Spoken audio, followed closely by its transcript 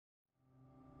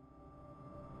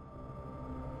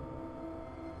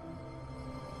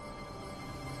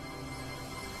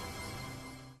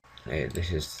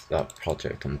this is that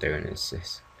project I'm doing. It's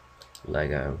this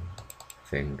Lego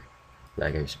thing.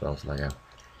 Lego spells Lego.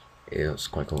 It looks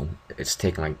quite cool. It's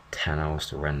taken like 10 hours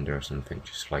to render or something.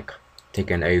 Just like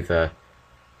taken over.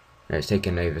 No, it's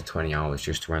taken over 20 hours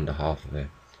just to render half of it.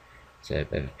 It's a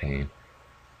bit of a pain.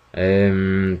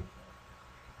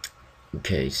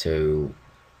 Okay, so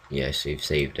yeah, so you've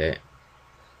saved it.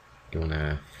 You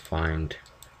wanna find.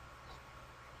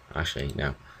 Actually,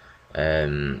 no.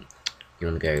 You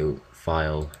wanna go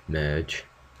File, Merge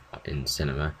in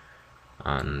Cinema,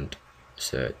 and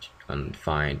search and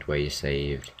find where you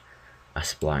saved a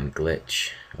spline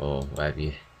glitch or whatever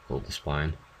you call the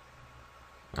spline,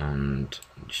 and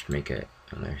just make it,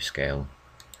 I don't know, scale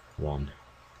 1.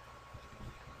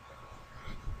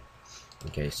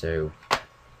 Okay, so you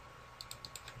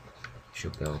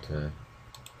should be able to,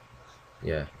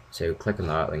 yeah, so click on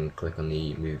that, then click on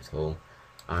the move tool,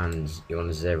 and you want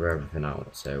to zero everything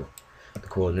out. So the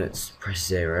coordinates, press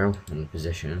 0 on the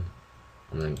position,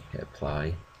 and then hit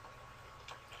apply,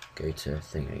 go to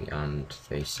thingy, and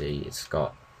they see it's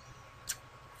got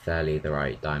fairly the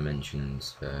right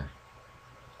dimensions for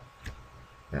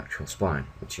the actual spline,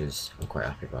 which is I'm quite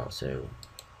happy about. So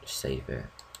just save it,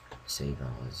 save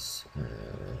as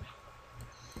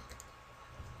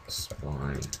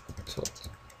spline sort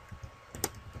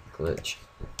glitch.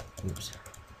 Oops.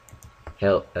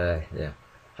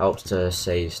 Helps to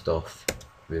save stuff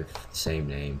with the same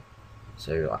name.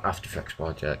 So After Effects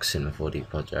projects, Cinema4D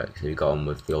projects, if you've got them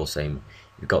with the same,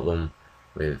 you've got them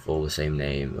with all the same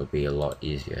name, it'll be a lot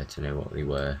easier to know what they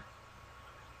were,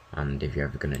 and if you're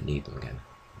ever going to need them again.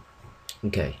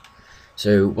 Okay,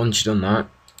 so once you've done that,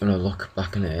 I'm gonna look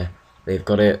back in here. They've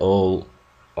got it all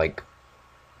like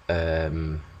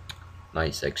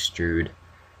nice extrude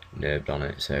NURBed on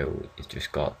it, so it's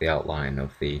just got the outline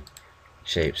of the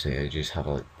shape. So you just have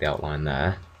the outline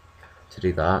there. To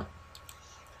do that,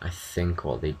 I think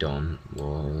what they done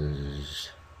was,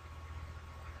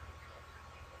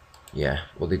 yeah,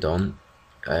 what they done,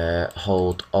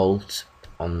 hold Alt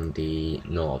on the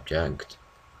null object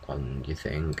on your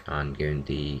thing, and go in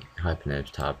the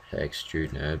hyperNURBS tab, hit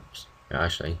extrude NURBS,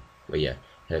 actually, well yeah,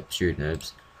 hit extrude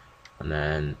NURBS, and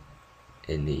then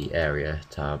in the area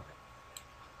tab,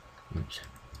 oops,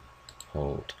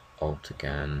 hold Alt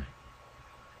again,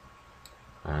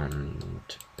 and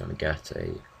you're gonna get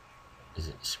a, is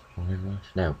it Spline?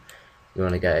 No, you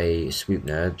want to get a swoop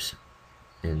NURBS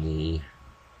in the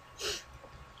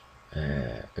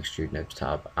extrude NURBS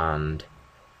tab, and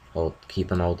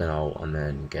keep on holding Alt, and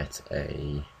then get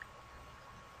a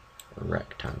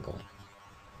rectangle,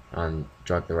 and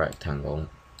drag the rectangle.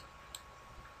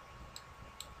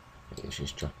 Let's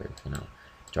just drop it for now.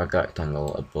 Drag the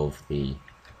rectangle above the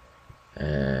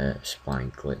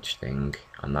spline glitch thing,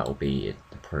 and that will be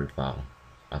the profile.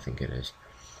 I think it is.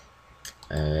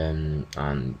 And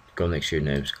go on the extrude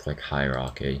NURBS, click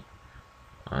hierarchy,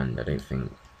 and I don't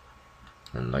think,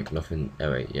 and like nothing.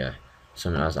 Oh wait, yeah,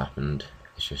 something has happened.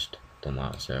 It's just done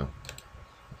that. So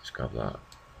let's grab that,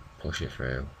 push it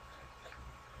through,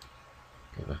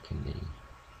 go back in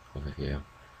the other view.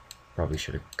 Probably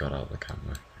should have got out of the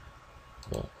camera,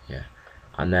 but yeah.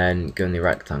 And then go in the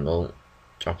rectangle,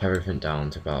 drop everything down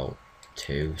to about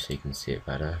 2 so you can see it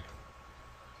better.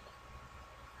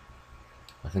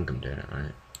 I think I'm doing it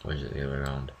right, or is it the other way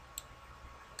around?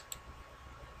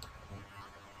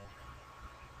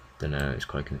 Don't know, it's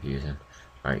quite confusing.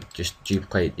 Right, just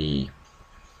duplicate the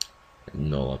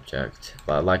null object,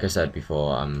 but like I said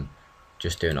before, I'm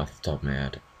just doing off the top of my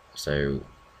head, so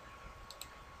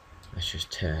let's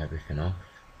just turn everything off,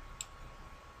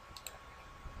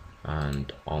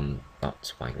 and on that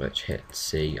spline glitch, hit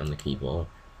C on the keyboard,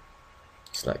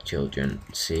 select children,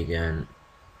 C again,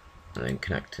 and then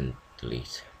connect and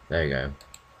delete. There you go.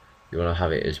 You want to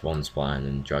have it as one spline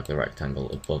and drag the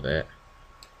rectangle above it,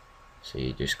 so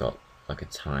you just got like a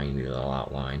tiny little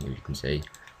outline, if you can see,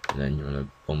 and then you want to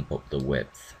bump up the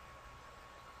width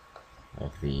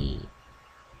of the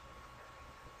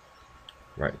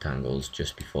rectangles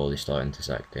just before they start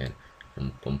intersecting,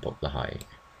 and bump up the height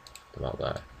about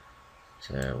there.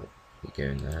 So you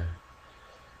go in there,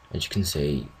 as you can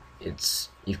see,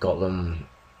 you've got them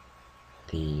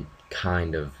the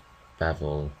kind of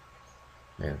bevel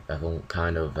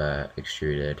kind of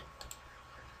extruded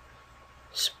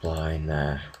spline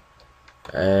there.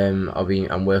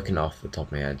 I'm working off the top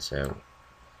of my head, so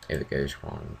if it goes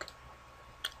wrong,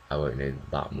 I won't know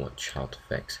that much how to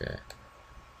fix it,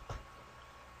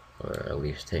 or at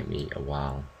least take me a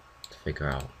while to figure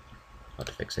out how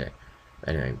to fix it. But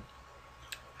anyway,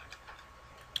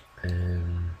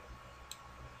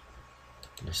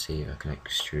 let's see if I can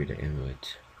extrude it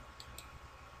inwards,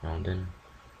 rounding.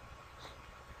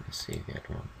 Let's see if he had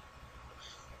one.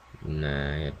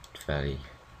 No, he had fairly.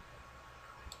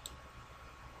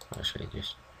 Actually,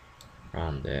 just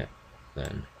round it,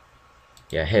 then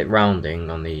yeah, hit rounding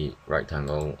on the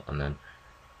rectangle, and then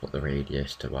put the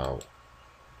radius to about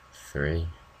 3,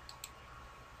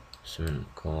 something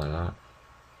cool like that.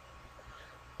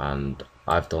 And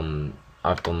I've done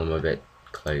them a bit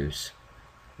close.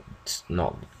 It's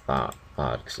not that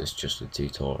bad because it's just a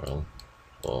tutorial,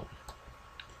 but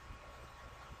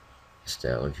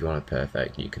still, if you want it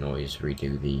perfect, you can always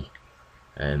redo the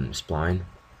spline.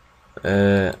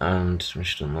 And once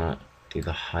you've done that, do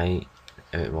the height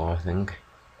a bit more, I think.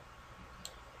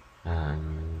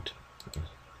 And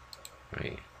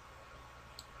right,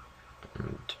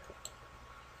 and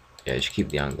yeah, just keep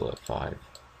the angle at 5. I'm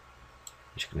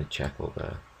just gonna check all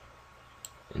the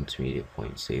intermediate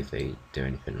points, see if they do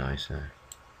anything nicer.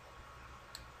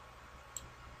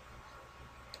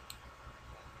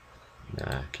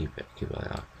 Nah, keep it like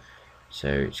that.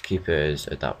 So just keep it as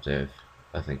adaptive.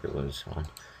 I think it was on.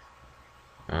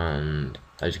 And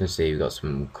as you can see, we've got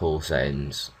some cool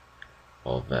settings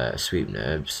of sweep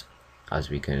NURBS, as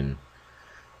we can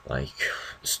like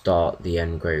start the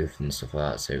end growth and stuff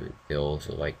like that, so they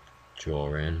also like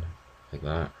draw in like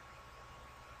that.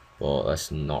 But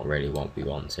that's not really what we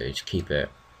want, so just keep it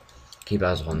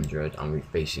as 100, and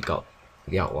we've basically got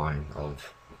the outline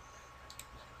of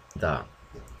that.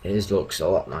 His looks a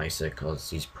lot nicer because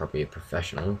he's probably a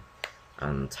professional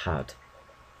and had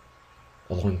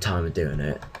a long time of doing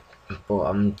it, but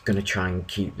I'm gonna try and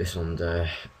keep this under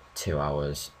 2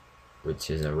 hours, which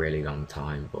is a really long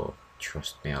time, but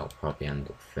trust me, I'll probably end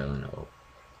up filling it up.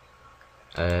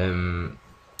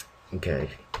 Okay,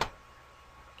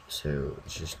 so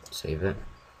let's just save it,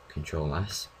 Control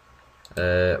S.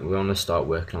 We want to start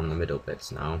working on the middle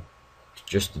bits now.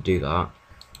 Just to do that,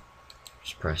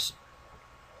 just press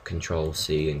Control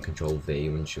C and Control V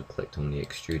once you've clicked on the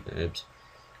extrude NURBS.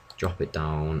 Drop it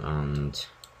down and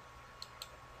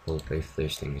pull both of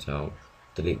those things out.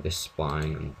 Delete this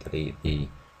spline and delete the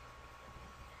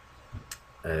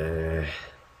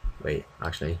wait,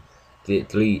 actually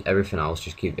delete everything else,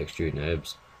 just keep the extrude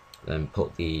NURBS, then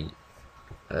put the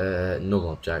null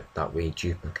object that we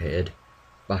duplicated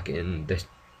back in this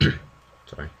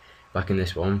sorry, back in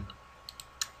this one,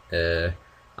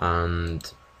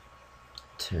 and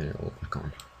turn it all back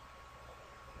on.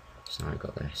 So now I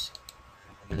got this,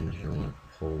 and you want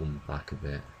to pull them back a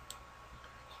bit.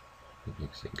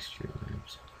 Extrude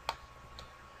NURBS.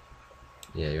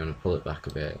 Yeah, you want to pull it back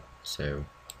a bit so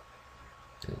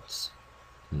it's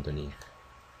underneath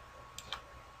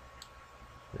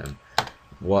them.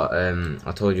 What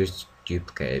I told you to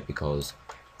duplicate it because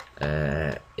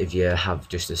if you have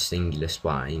just a singular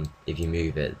spline, if you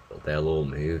move it, they'll all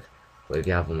move. But if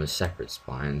you have them as separate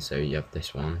splines, so you have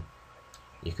this one,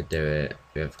 you could do it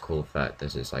with a cool effect.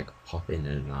 There's this like pop in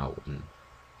and out and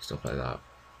stuff like that,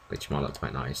 which might look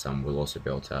quite nice, and we'll also be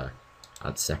able to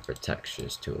add separate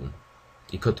textures to them.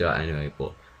 You could do that anyway,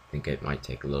 but I think it might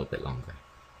take a little bit longer.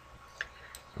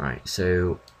 Right,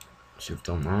 so we've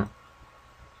done that.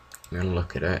 We're gonna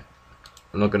look at it.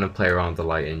 I'm not gonna play around with the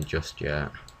lighting just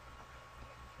yet.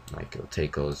 Like, it'll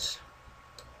take us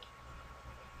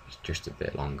just a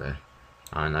bit longer.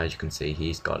 And as you can see,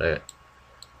 he's got it.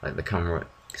 Like the camera,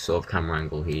 sort of camera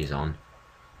angle he's on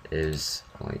is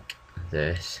like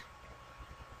this.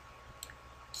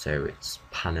 So it's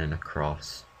panning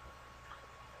across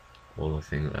all the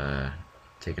things there,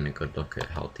 taking a good look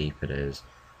at how deep it is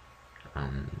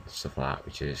and stuff like that,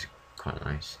 which is quite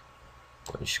nice.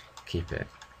 But just keep it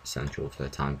central for the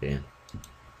time being.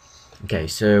 Okay,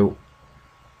 so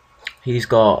he's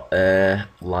got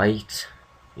light.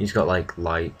 He's got like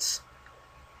lights.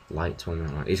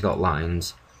 He's got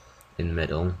lines in the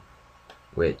middle,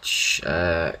 which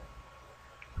I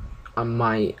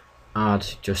might add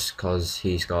just because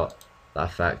he's got that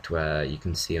effect where you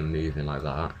can see him moving like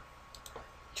that,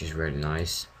 which is really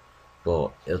nice.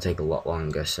 But it'll take a lot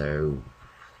longer, so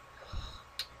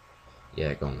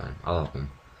yeah, go on then. I'll have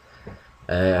them.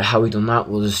 How we done that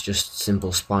was just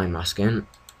simple spline masking.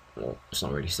 Well, it's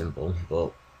not really simple,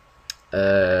 but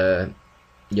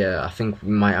yeah, I think we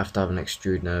might have to have an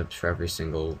extrude NURBS for every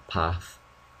single path,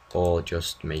 or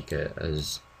just make it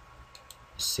as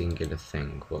a singular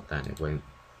thing, but then it won't,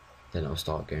 then it'll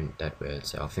start going dead weird.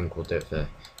 So I think we'll do it for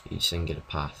each singular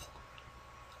path.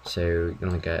 So you're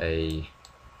gonna get a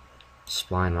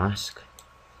spline mask,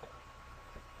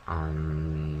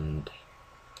 and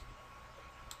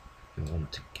we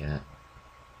want to get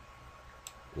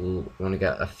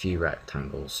a few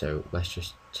rectangles. So let's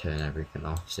just turn everything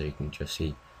off so you can just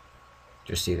see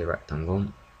the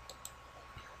rectangle.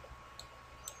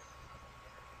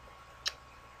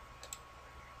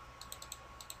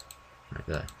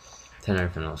 right there. Turn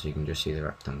everything else so you can just see the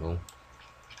rectangle.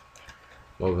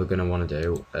 What we're going to want to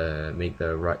do, make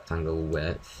the rectangle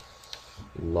width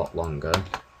a lot longer,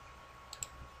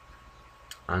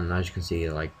 and as you can see,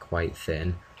 like quite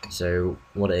thin. So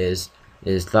what it is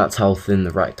that's how thin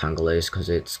the rectangle is, because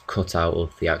it's cut out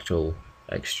of the actual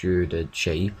extruded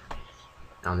shape,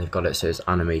 and they've got it so it's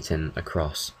animating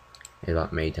across, if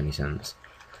that made any sense.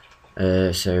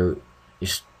 So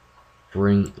just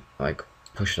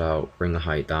push it out, bring the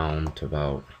height down to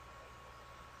about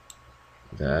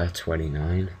there,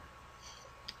 29.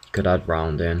 Could add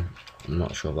rounding. I'm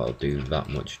not sure that'll do that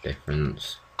much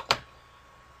difference.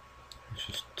 Let's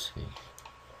just see.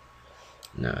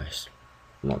 No, it's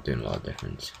not doing a lot of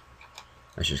difference.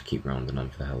 Let's just keep rounding on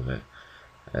for the hell of it.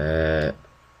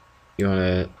 You want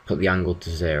to put the angle to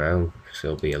 0 because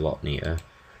it'll be a lot neater,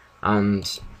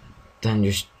 and then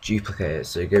just duplicate it.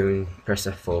 So go and press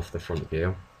F4 for the front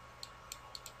view.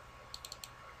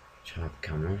 Try the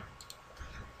camera.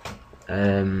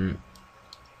 And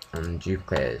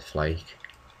duplicate it for like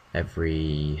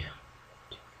every,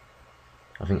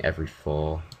 I think every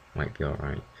 4 might be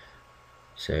alright.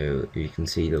 So you can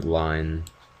see the line,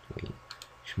 wait,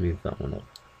 just move that one up.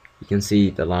 You can see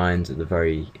the lines at the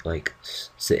very, like,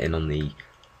 sitting on the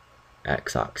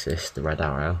x-axis, the red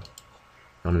arrow.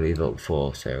 I'm going to move up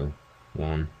 4, so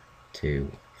 1,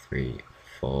 2, 3,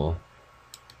 4.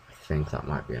 I think that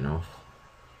might be enough.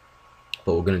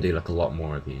 But we're going to do like a lot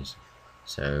more of these.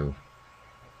 So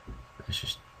let's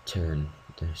just turn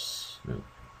this, no,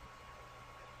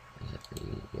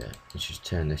 yeah, let's just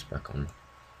turn this back on.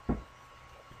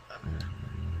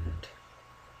 And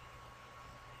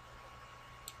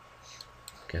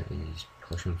get these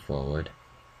pushing forward.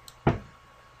 I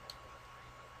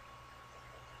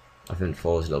think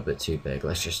 4 is a little bit too big.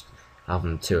 Let's just have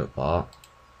them 2 apart.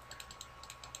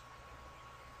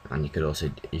 And you could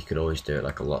always do it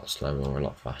like a lot slower or a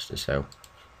lot faster. So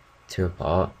 2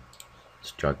 apart.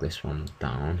 Let's drag this one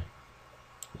down.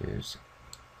 Use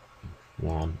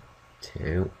 1,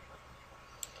 2.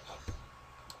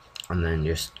 And then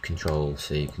just Control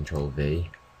C, Control V.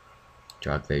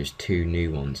 Drag those 2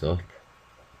 new ones up.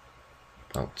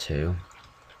 About 2.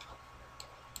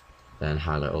 Then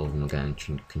highlight all of them again.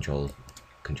 Control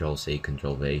C,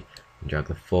 Control V. And drag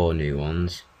the 4 new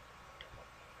ones.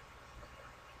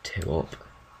 2 up.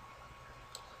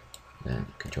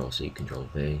 Then Control C, Control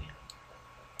V.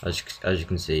 As you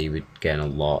can see, we're getting a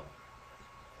lot.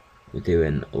 We're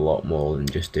doing a lot more than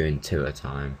just doing 2 at a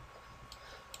time,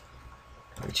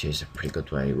 which is a pretty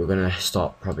good way. We're gonna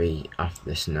stop probably after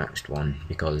this next one,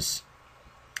 because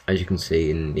as you can see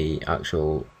in the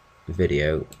actual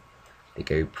video, they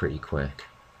go pretty quick,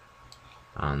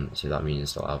 and so that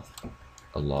means they'll have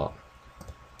a lot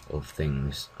of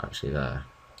things actually there.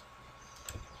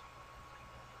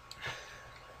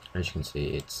 As you can see,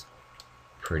 it's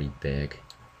pretty big.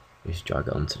 Just drag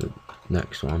it onto the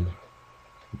next one,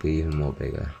 it'll be even more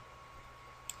bigger.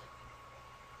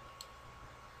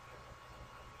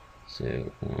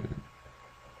 So 1,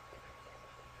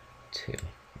 2,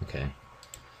 okay.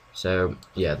 So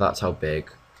yeah, that's how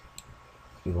big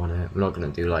we want it. We're not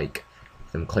going to do like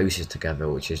them closest together,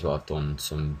 which is what I've done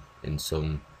in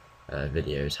some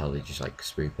videos, how they just like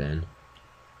swoop in.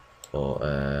 But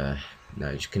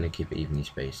no, just going to keep it evenly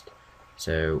spaced.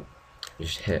 So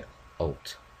just hit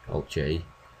Alt G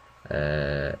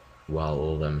while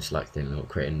all of them are selecting, and it'll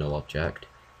create a null object.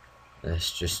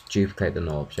 Let's just duplicate the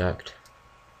null object.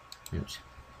 Oops.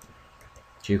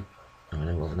 Oh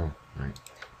no, well no. Right.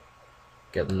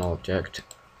 Get the null object.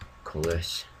 Call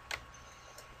this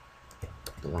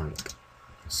blank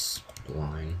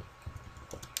spline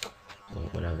or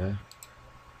whatever.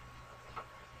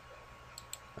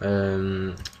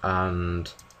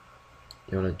 And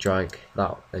you want to drag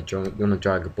that. You want to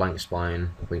drag a blank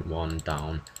spline 0.1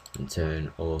 down and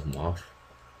turn all of them off,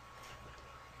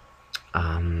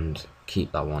 and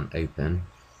keep that one open.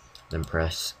 Then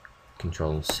press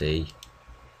Control C.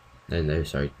 No,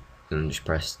 sorry. Then just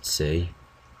press C.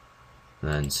 And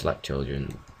then select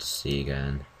children. C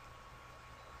again.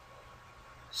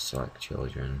 Select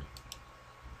children.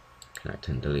 Connect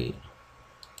and delete.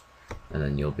 And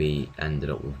then you'll be ended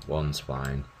up with one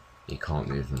spline. You can't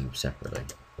move them separately.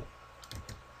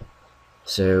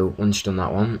 So once you've done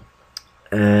that one,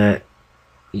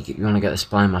 you want to get the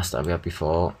spline mask that we had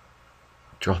before.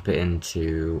 Drop it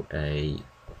into a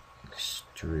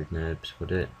extrude nibs,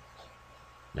 would it?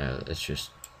 No,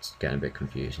 it's getting a bit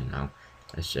confusing now.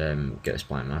 Let's get a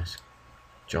spline mask,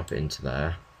 drop it into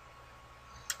there,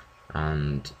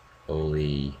 and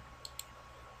each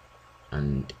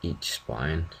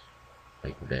spline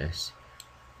like this.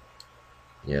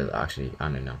 Yeah, actually, I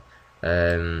don't know.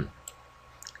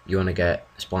 You want to get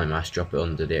spline mask, drop it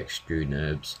under the extrude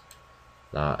NURBS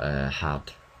that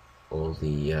had all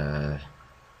the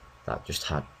that just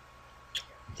had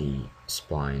the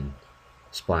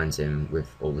splines in with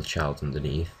all the childs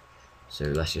underneath. So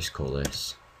let's just call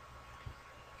this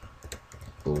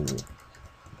ball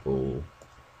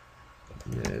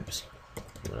NURBS,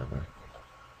 whatever,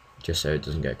 just so it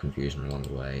doesn't get confusing along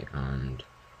the way. And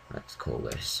let's call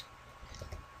this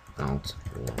out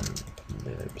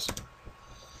NURBS.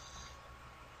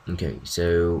 Okay,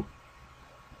 so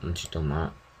once you've done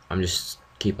that, I'm just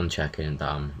keep on checking that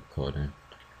I'm recording,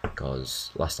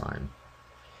 because last time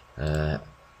I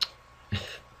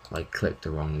clicked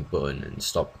the wrong button and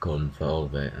stopped recording for all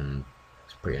of it, and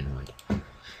it's pretty annoyed.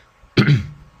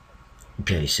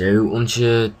 Okay, so once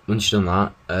you've done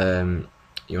that,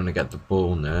 you want to get the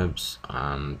ball NURBS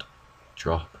and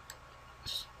drop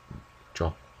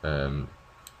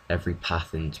every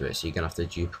path into it. So you're gonna have to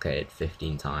duplicate it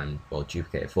 15 times, or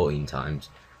duplicate it 14 times,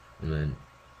 and then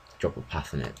drop a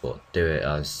path in it. But do it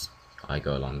as I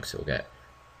go along, because it'll get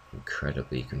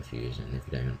incredibly confusing if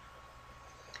you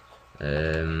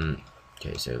don't.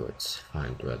 Okay, so let's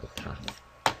find where the path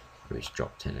which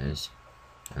dropped in is,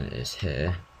 and it is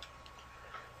here.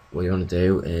 What you want to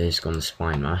do is go on the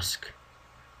spline mask,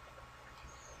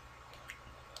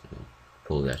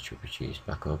 pull the attribute choose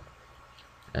back up,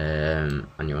 and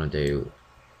you want to do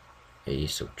a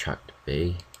subtract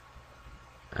B.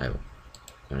 You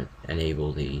want to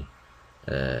enable the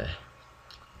NURBS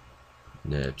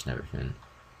and everything,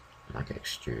 like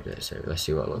extrude it. So let's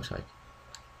see what it looks like.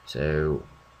 So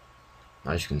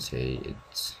as you can see,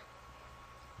 it's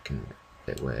looking a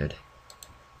bit weird.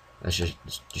 Let's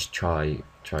just try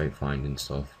finding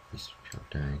stuff.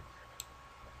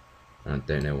 I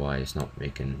don't know why it's not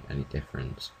making any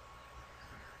difference.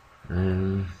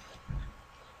 Okay,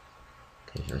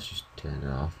 so let's just turn it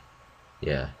off.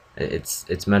 Yeah,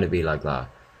 it's meant to be like that.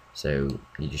 So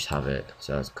you just have it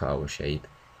so it's cutaway shape.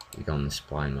 You go on the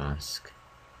spline mask,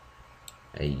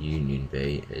 a union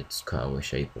B, it's cutaway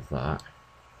shape of that.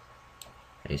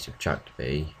 A subtract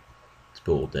B,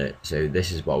 spooled it. So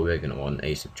this is what we're going to want,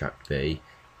 a subtract B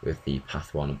with the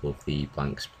path 1 above the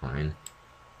blank spline.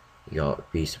 You got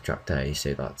B subtract A,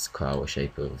 so that's cutaway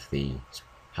shape of the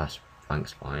path blank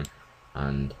spline,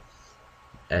 and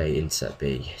A inset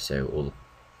B, so all the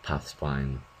path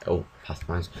splines, all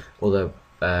the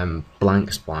blank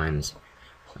splines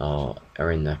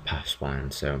are in the path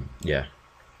spline. So yeah,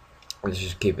 let's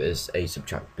just keep it as A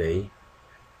subtract B.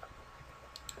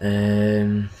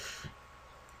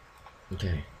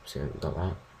 Okay, so we've got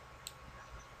that.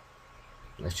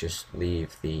 Let's just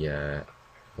leave the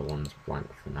ones blank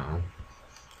for now.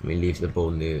 We leave the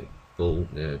ball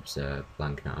NURBS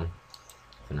blank now,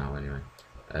 for now anyway,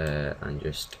 and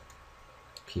just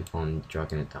keep on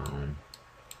dragging it down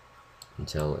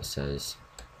until it says.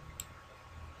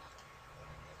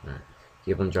 Right,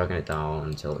 keep on dragging it down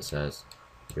until it says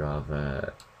you have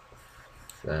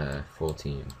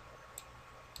 14.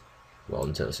 Well,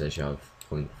 until it says you have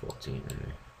 0.14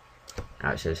 anyway.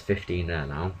 Alright, it says 15 there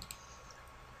now.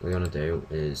 What we're going to do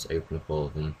is open up all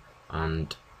of them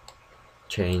and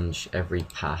change every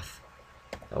path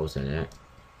that was in it.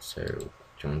 So do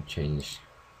you want to change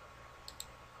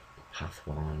path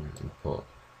 1 and put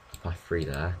path 3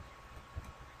 there.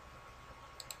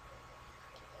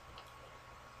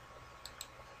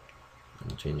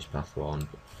 And change path 1,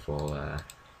 put 4 there.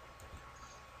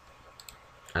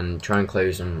 And try and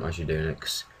close them as you're doing it,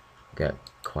 because it get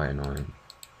quite annoying.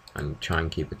 And try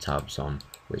and keep the tabs on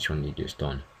which one you just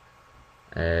done.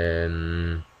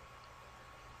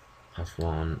 Path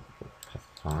 1, path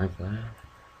 5 there.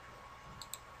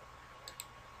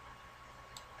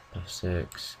 Path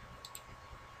 6.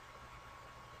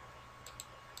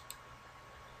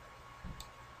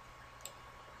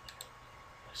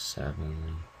 Path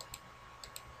 7.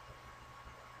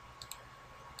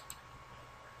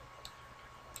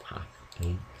 Path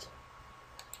 8.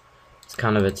 It's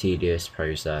kind of a tedious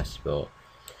process, but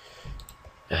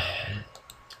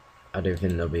I don't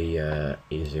think there'll be an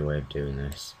easier way of doing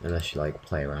this, unless you like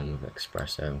play around with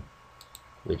Espresso,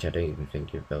 which I don't even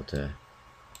think you'll be able to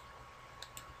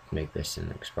make this in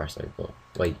Espresso. But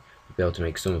like, you'll be able to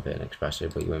make some of it in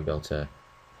Espresso, but you won't be able to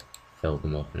fill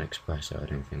them up in Espresso, I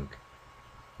don't think.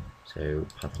 So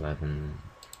path 11,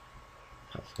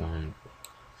 path 1,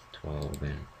 12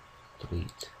 in,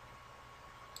 delete.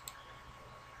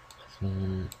 Path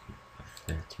 1, path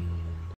 13.